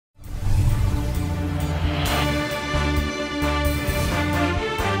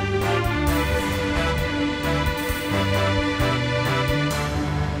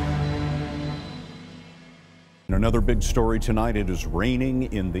another big story tonight, it is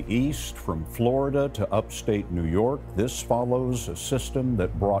raining in the east from Florida to upstate New York. This follows a system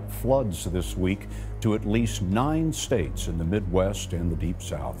that brought floods this week to at least 9 states in the Midwest and the Deep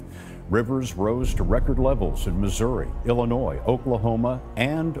South. Rivers rose to record levels in Missouri, Illinois, Oklahoma,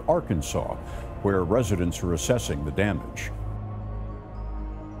 and Arkansas, where residents are assessing the damage.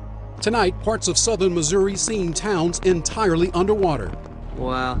 Tonight, parts of southern Missouri seeing towns entirely underwater.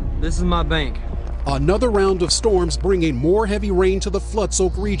 Wow, this is my bank. Another round of storms bringing more heavy rain to the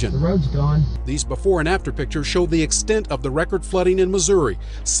flood-soaked region. The road's gone. These before and after pictures show the extent of the record flooding in Missouri.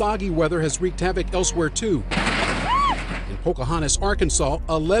 Soggy weather has wreaked havoc elsewhere too. In Pocahontas, Arkansas,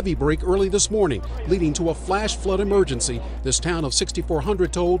 a levee break early this morning, leading to a flash flood emergency. This town of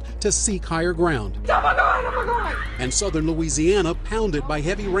 6,400 told to seek higher ground. Oh my God, oh my God. And southern Louisiana pounded by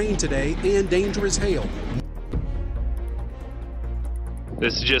heavy rain today and dangerous hail.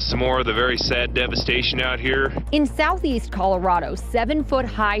 This is just some more of the very sad devastation out here. In southeast Colorado,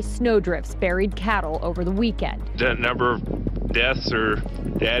 7-foot-high snowdrifts buried cattle over the weekend. The number of deaths are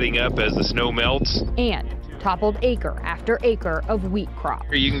adding up as the snow melts. And toppled acre after acre of wheat crop.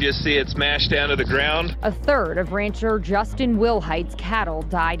 You can just see it smashed down to the ground. A third of rancher Justin Wilhite's cattle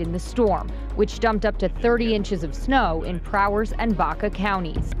died in the storm, which dumped up to 30 inches of snow in Prowers and Baca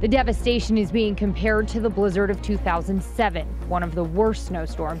counties. The devastation is being compared to the blizzard of 2007, one of the worst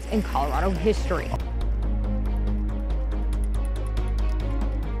snowstorms in Colorado history.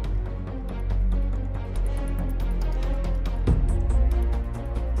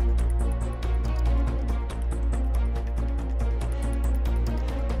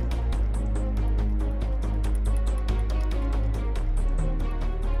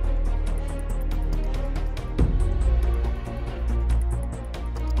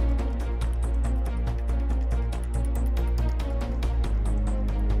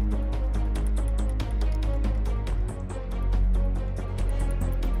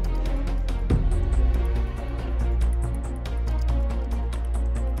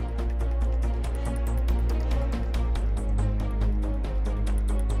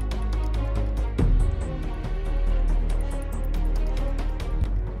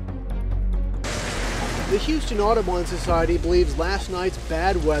 The Houston Audubon Society believes last night's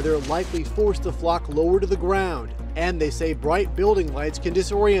bad weather likely forced the flock lower to the ground, and they say bright building lights can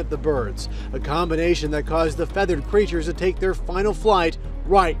disorient the birds, a combination that caused the feathered creatures to take their final flight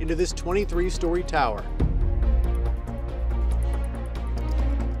right into this 23-story tower.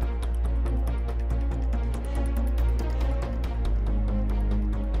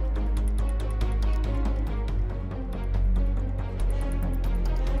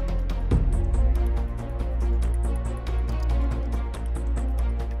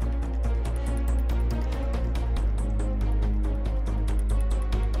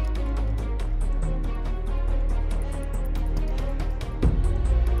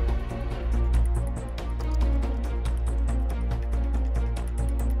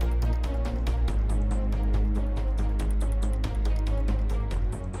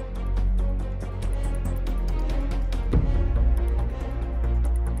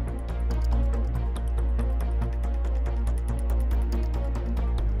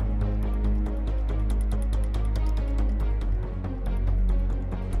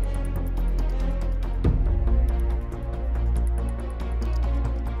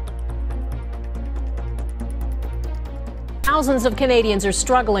 Thousands of Canadians are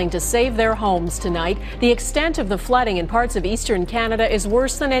struggling to save their homes tonight. The extent of the flooding in parts of eastern Canada is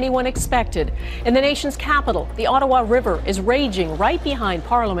worse than anyone expected. In the nation's capital, the Ottawa River is raging right behind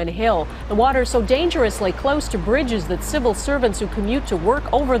Parliament Hill. The water is so dangerously close to bridges that civil servants who commute to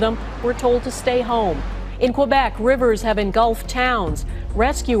work over them were told to stay home. In Quebec, rivers have engulfed towns.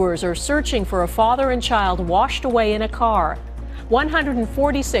 Rescuers are searching for a father and child washed away in a car.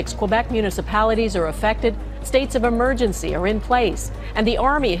 146 Quebec municipalities are affected. States of emergency are in place, and the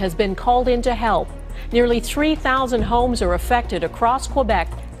Army has been called in to help. Nearly 3,000 homes are affected across Quebec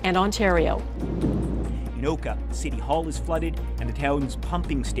and Ontario. In Oka, City Hall is flooded, and the town's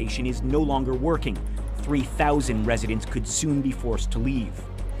pumping station is no longer working. 3,000 residents could soon be forced to leave.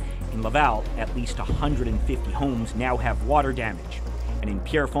 In Laval, at least 150 homes now have water damage. And in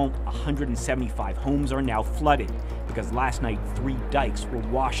Pierrefonds, 175 homes are now flooded because last night 3 dikes were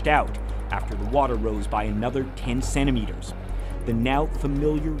washed out after the water rose by another 10 centimeters. The now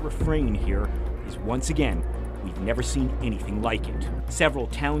familiar refrain here is once again, we've never seen anything like it. Several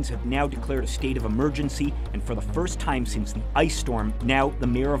towns have now declared a state of emergency, and for the first time since the ice storm, now the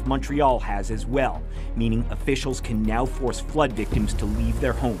mayor of Montreal has as well, meaning officials can now force flood victims to leave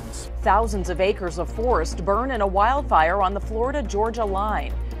their homes. Thousands of acres of forest burn in a wildfire on the Florida-Georgia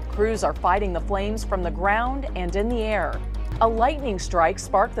line. Crews are fighting the flames from the ground and in the air. A lightning strike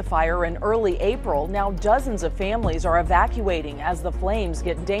sparked the fire in early April. Now dozens of families are evacuating as the flames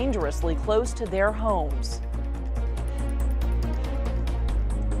get dangerously close to their homes.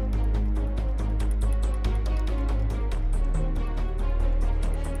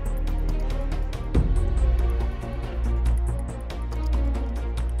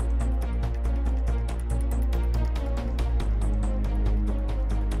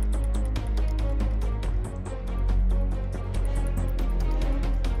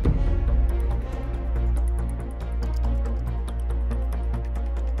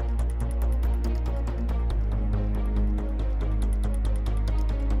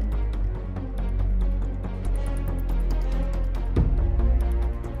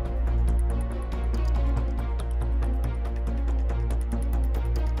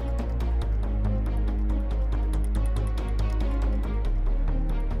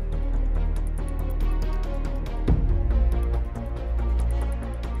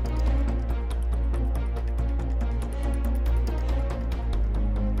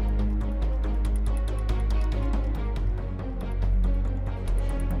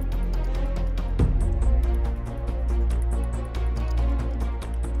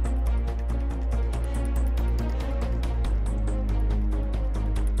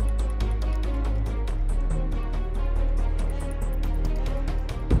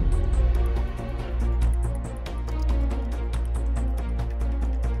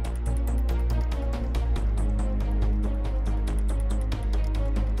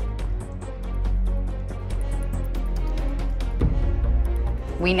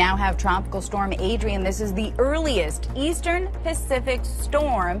 We now have Tropical Storm Adrian. This is the earliest Eastern Pacific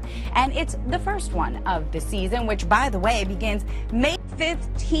storm, and it's the first one of the season, which, by the way, begins May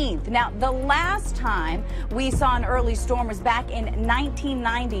 15th. Now, the last time we saw an early storm was back in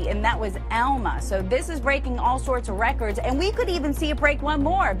 1990, and that was Alma. So this is breaking all sorts of records, and we could even see it break one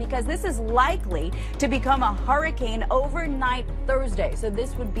more because this is likely to become a hurricane overnight Thursday. So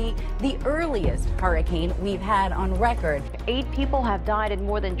this would be the earliest hurricane we've had on record. 8 people have died and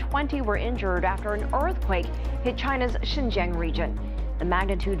more than 20 were injured after an earthquake hit China's Xinjiang region. The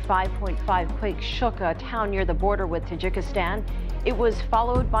magnitude 5.5 quake shook a town near the border with Tajikistan. It was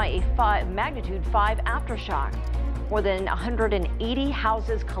followed by a magnitude 5 aftershock. More than 180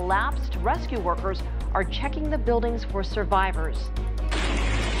 houses collapsed. Rescue workers are checking the buildings for survivors.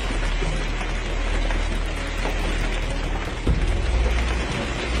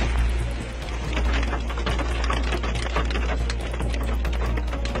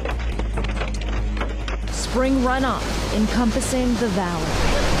 Spring runoff encompassing the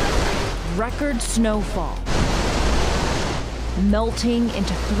valley. Record snowfall. Melting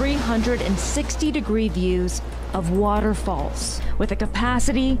into 360-degree views of waterfalls, with a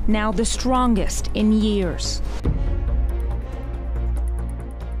capacity now the strongest in years.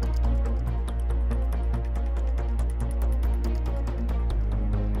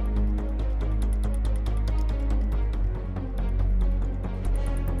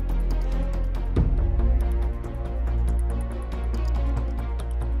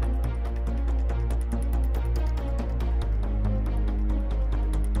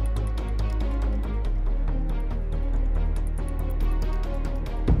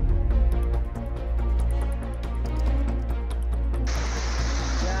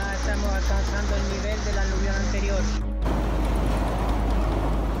 Alcanzando el nivel de la aluvión anterior.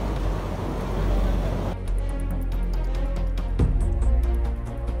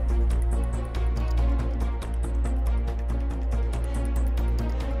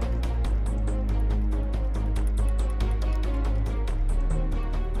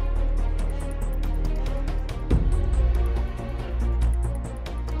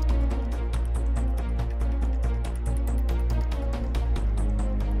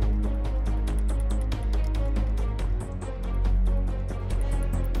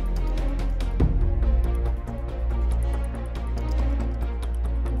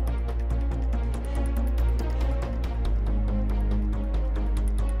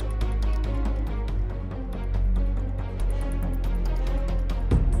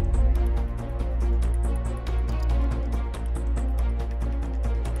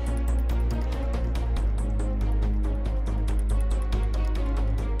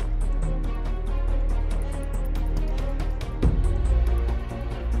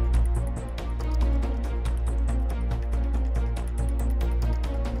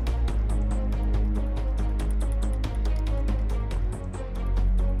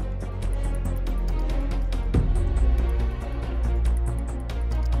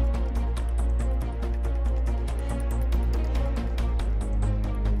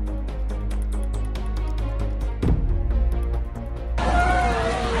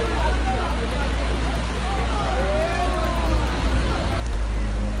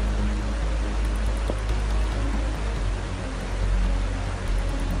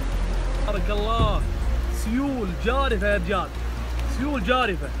 جارفة يا رجال، سيول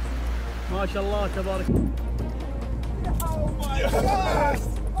جارفة ما شاء الله تبارك.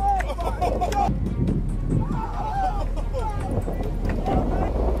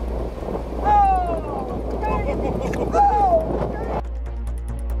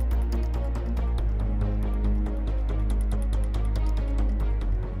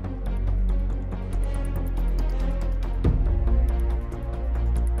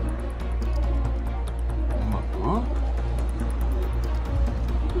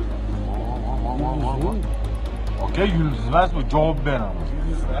 Okay, yüzmez mi? Cevap ben ama.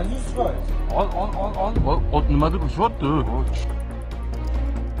 Yüzmez. Al. Numarada kuşattı.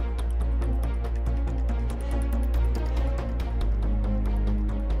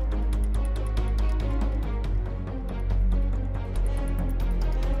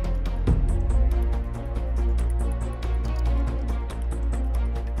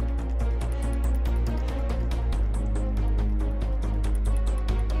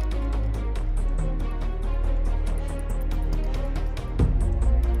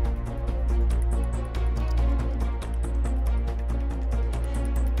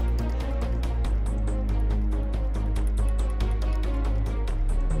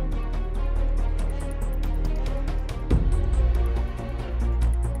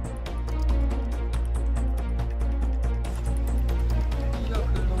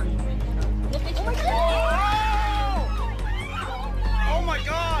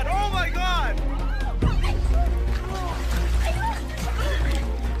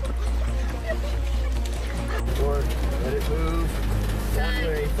 Let it move. Not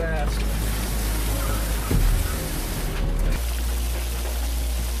very fast.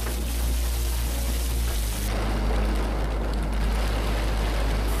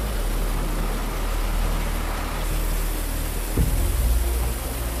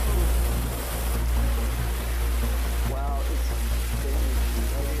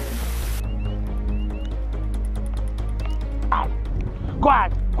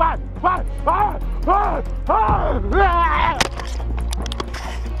 Quack! Quack! Quack!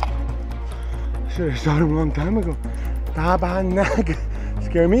 Should have started a long time ago.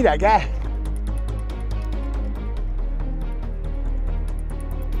 Scare me, that guy.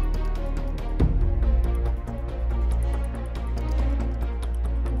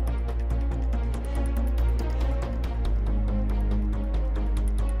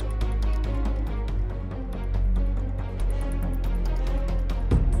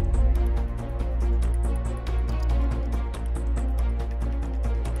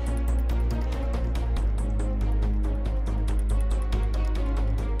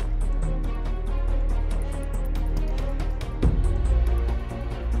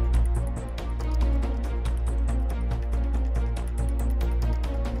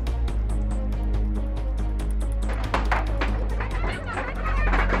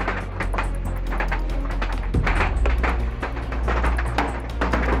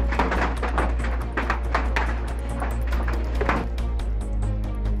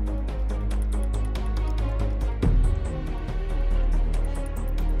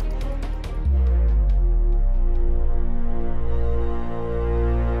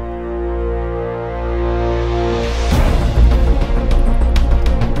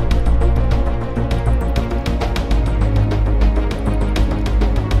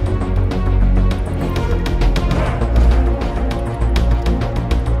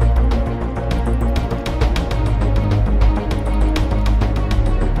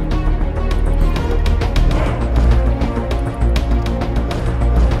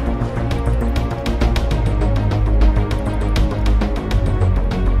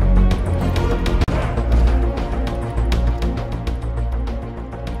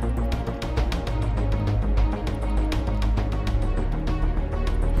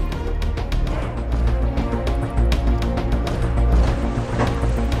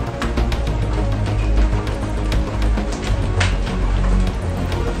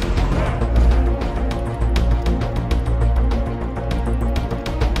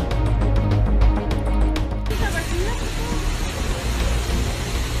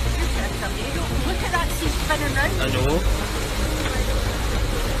 I know.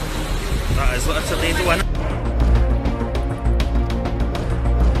 That is literally the winner.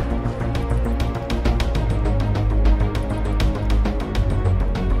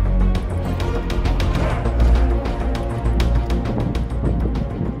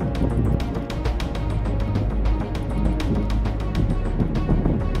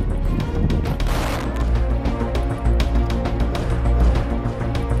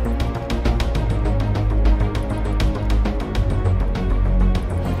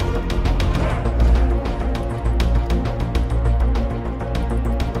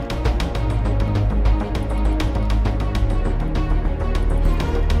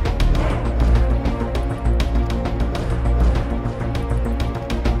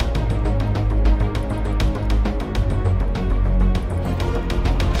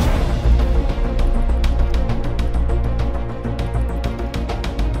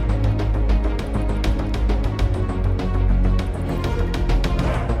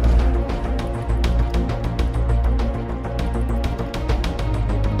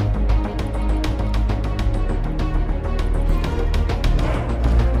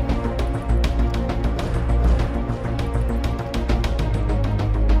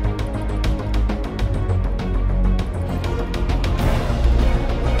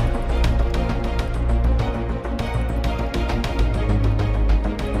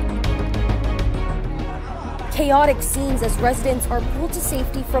 chaotic scenes as residents are pulled to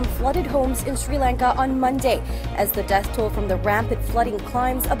safety from flooded homes in Sri Lanka on Monday, as the death toll from the rampant flooding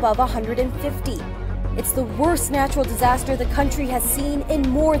climbs above 150. It's the worst natural disaster the country has seen in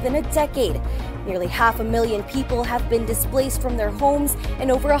more than a decade. Nearly 500,000 people have been displaced from their homes, and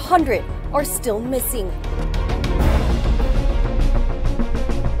over 100 are still missing.